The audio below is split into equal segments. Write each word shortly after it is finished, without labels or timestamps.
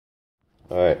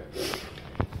Alright,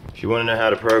 if you want to know how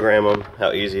to program them,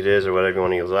 how easy it is, or whatever you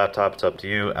want to use a laptop, it's up to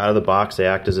you. Out of the box, they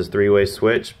act as a three-way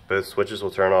switch. Both switches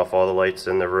will turn off all the lights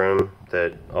in the room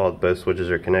that both switches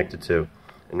are connected to.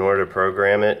 In order to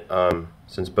program it,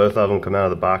 since both of them come out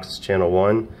of the box as channel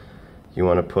 1, you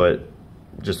want to put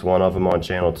just one of them on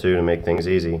channel 2 to make things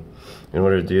easy. In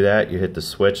order to do that, you hit the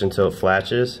switch until it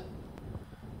flashes.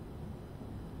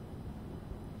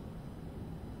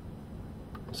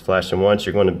 It's flashing once.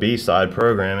 You're going to B side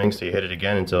programming, so you hit it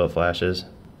again until it flashes.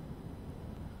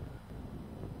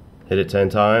 Hit it 10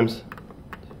 times.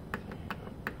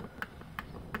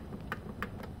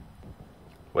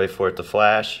 Wait for it to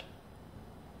flash.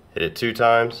 Hit it 2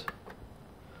 times.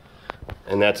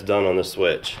 And that's done on the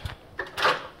switch.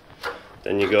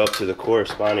 Then you go up to the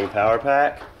corresponding power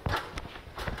pack.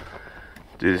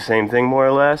 Do the same thing more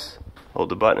or less. Hold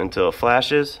the button until it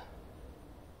flashes.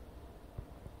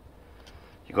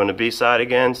 You're going to B side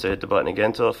again, so hit the button again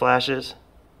until it flashes.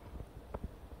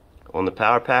 On the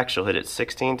power pack, you'll hit it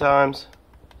 16 times.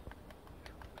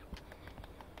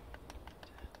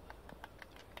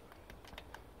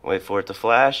 Wait for it to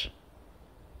flash.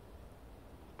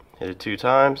 Hit it 2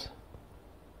 times.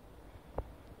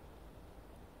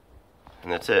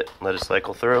 And that's it. Let it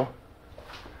cycle through.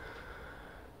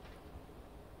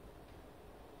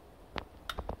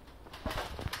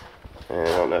 And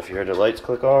I don't know if you heard the lights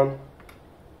click on.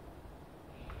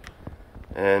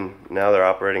 And now they're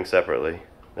operating separately.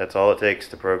 That's all it takes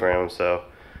to program them. So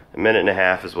 1.5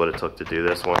 minutes is what it took to do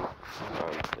this one.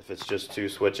 If it's just 2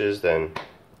 switches, then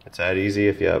it's that easy.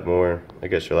 If you have more, I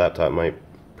guess your laptop might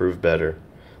prove better.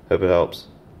 Hope it helps.